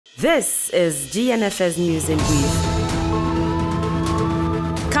This is GNFS News in Brief.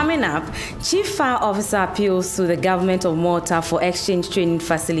 Coming up, Chief Fire Officer appeals to the government of Malta for exchange training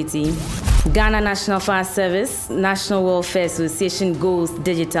facility. Ghana National Fire Service, National Welfare Association goes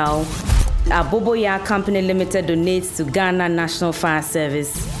digital. Aboboya Company Limited donates to Ghana National Fire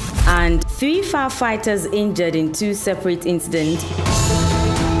Service. And 3 firefighters injured in 2 separate incidents.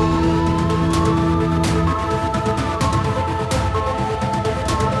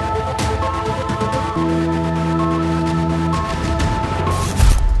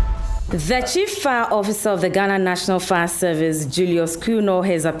 The Chief Fire Officer of the Ghana National Fire Service, Julius Kuno,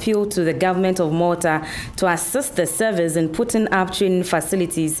 has appealed to the government of Malta to assist the service in putting up training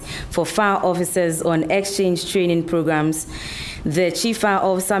facilities for fire officers on exchange training programs. The Chief Fire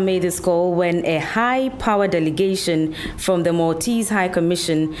Officer made this call when a high-power delegation from the Maltese High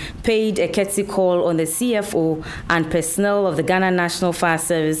Commission paid a courtesy call on the CFO and personnel of the Ghana National Fire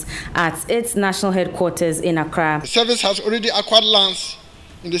Service at its national headquarters in Accra. The service has already acquired lands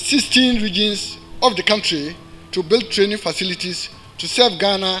in the 16 regions of the country to build training facilities to serve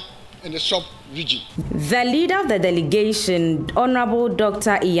Ghana and the sub-region. The leader of the delegation, Honorable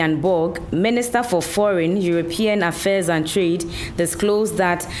Dr. Ian Borg, Minister for Foreign, European Affairs and Trade, disclosed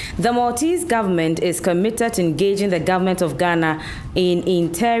that the Maltese government is committed to engaging the government of Ghana in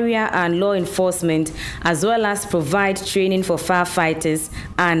interior and law enforcement, as well as provide training for firefighters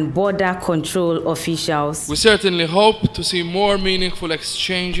and border control officials. We certainly hope to see more meaningful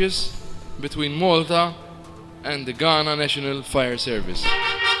exchanges between Malta and the Ghana National Fire Service.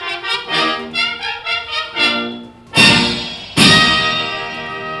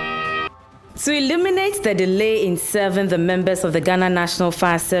 To eliminate the delay in serving the members of the Ghana National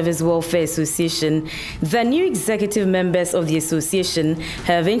Fire Service Welfare Association, the new executive members of the association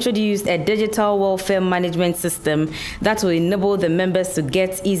have introduced a digital welfare management system that will enable the members to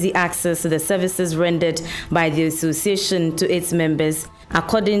get easy access to the services rendered by the association to its members.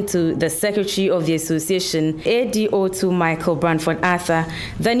 According to the Secretary of the Association, ADO2 Michael Branford Arthur,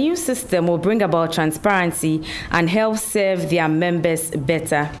 the new system will bring about transparency and help serve their members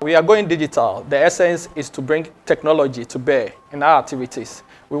better. We are going digital. The essence is to bring technology to bear in our activities.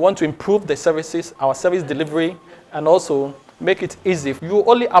 We want to improve the services, our service delivery, and also make it easy. You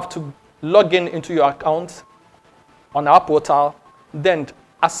only have to log in into your account on our portal, then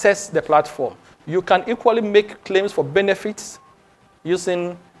access the platform. You can equally make claims for benefits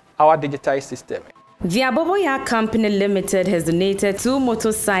using our digitized system. The Aboboya Company Limited has donated 2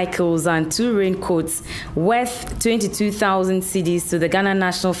 motorcycles and 2 raincoats worth 22,000 cedis to the Ghana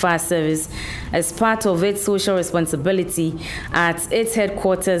National Fire Service as part of its social responsibility at its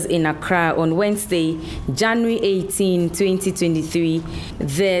headquarters in Accra on Wednesday, January 18, 2023.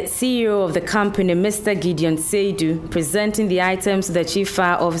 The CEO of the company, Mr. Gideon Seidu, presenting the items to the Chief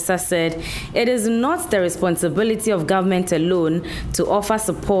Fire Officer, said it is not the responsibility of government alone to offer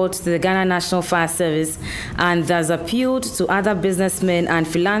support to the Ghana National Fire Service, and thus appealed to other businessmen and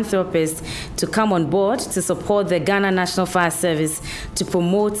philanthropists to come on board to support the Ghana National Fire Service to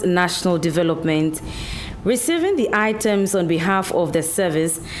promote national development. Receiving the items on behalf of the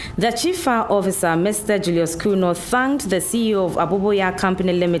service, the Chief Fire Officer, Mr. Julius Kuno, thanked the CEO of Aboboya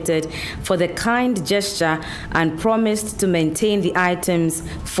Company Limited for the kind gesture and promised to maintain the items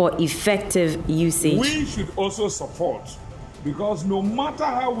for effective usage. We should also support, because no matter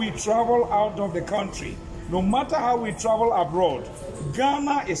how we travel out of the country, no matter how we travel abroad,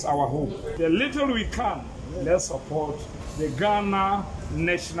 Ghana is our home. The little we can, let's support the Ghana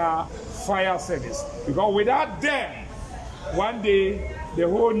National Fire Service, because without them, one day the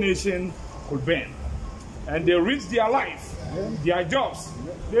whole nation could burn. And they risk their life, their jobs.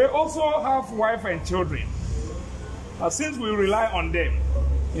 They also have wife and children. Since we rely on them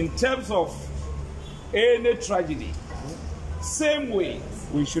in terms of any tragedy, same way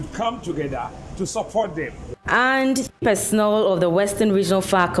we should come together to support them. And personnel of the Western Regional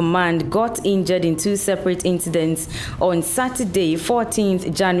Fire Command got injured in 2 separate incidents on Saturday,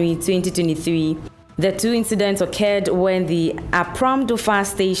 14th January 2023. The 2 incidents occurred when the Apramdo Fire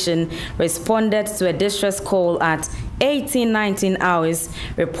Station responded to a distress call at 18:19 hours,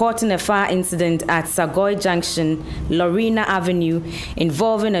 reporting a fire incident at Sagoy Junction, Lorena Avenue,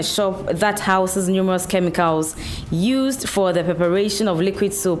 involving a shop that houses numerous chemicals used for the preparation of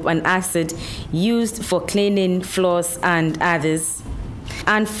liquid soap and acid used for cleaning floors and others.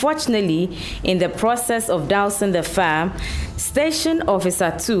 Unfortunately, in the process of dousing the fire, Station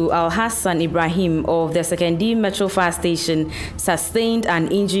Officer 2 Al-Hassan Ibrahim of the Sekendi Metro Fire Station sustained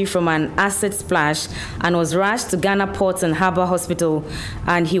an injury from an acid splash and was rushed to Ghana Ports and Harbour Hospital,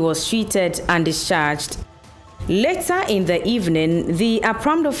 and he was treated and discharged. Later in the evening, the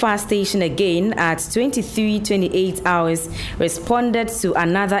Apramdo Fire Station again at 23:28 hours responded to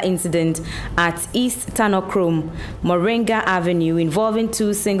another incident at East Tanokrom, Moringa Avenue, involving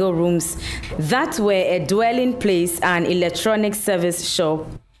 2 single rooms that were a dwelling place and electronic service shop.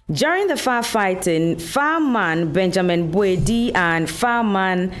 During the firefighting, fireman Benjamin Boedi and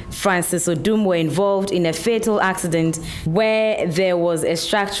fireman Francis Odum were involved in a fatal accident where there was a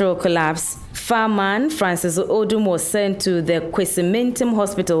structural collapse. Fireman Francis Odum was sent to the Kwesimintim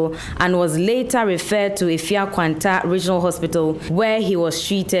Hospital and was later referred to Ifia Kwanta Regional Hospital, where he was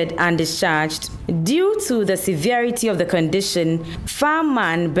treated and discharged. Due to the severity of the condition,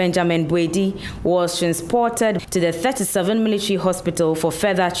 fireman Benjamin Boedi was transported to the 37 Military Hospital for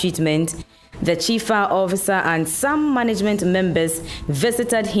further treatment. The chief fire officer and some management members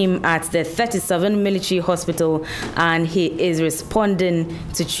visited him at the 37 Military Hospital, and he is responding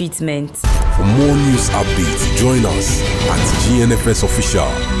to treatment. For more news updates, join us at GNFS Official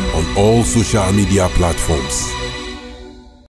on all social media platforms.